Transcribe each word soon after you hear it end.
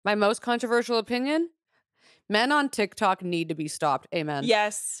My most controversial opinion? Men on TikTok need to be stopped. Amen.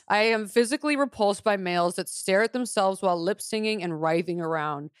 Yes. I am physically repulsed by males that stare at themselves while lip singing and writhing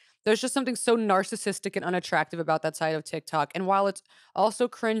around. There's just something so narcissistic and unattractive about that side of TikTok. And while it's also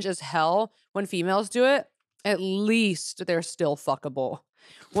cringe as hell when females do it, at least they're still fuckable.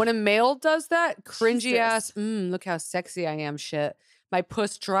 When a male does that, cringy ass, Jesus. look how sexy I am shit. My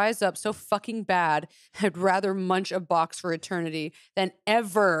puss dries up so fucking bad, I'd rather munch a box for eternity than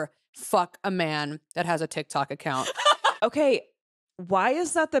ever fuck a man that has a TikTok account. Okay, why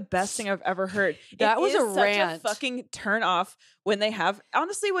is that the best thing I've ever heard? That It was is a such a rant. fucking turn off when they have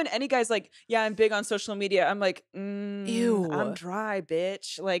honestly, when any guy's like, yeah, I'm big on social media, I'm like, I'm Ew. dry,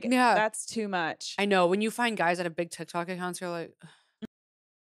 bitch. Like, Yeah. that's too much. I know. When you find guys that have big TikTok accounts, you're like,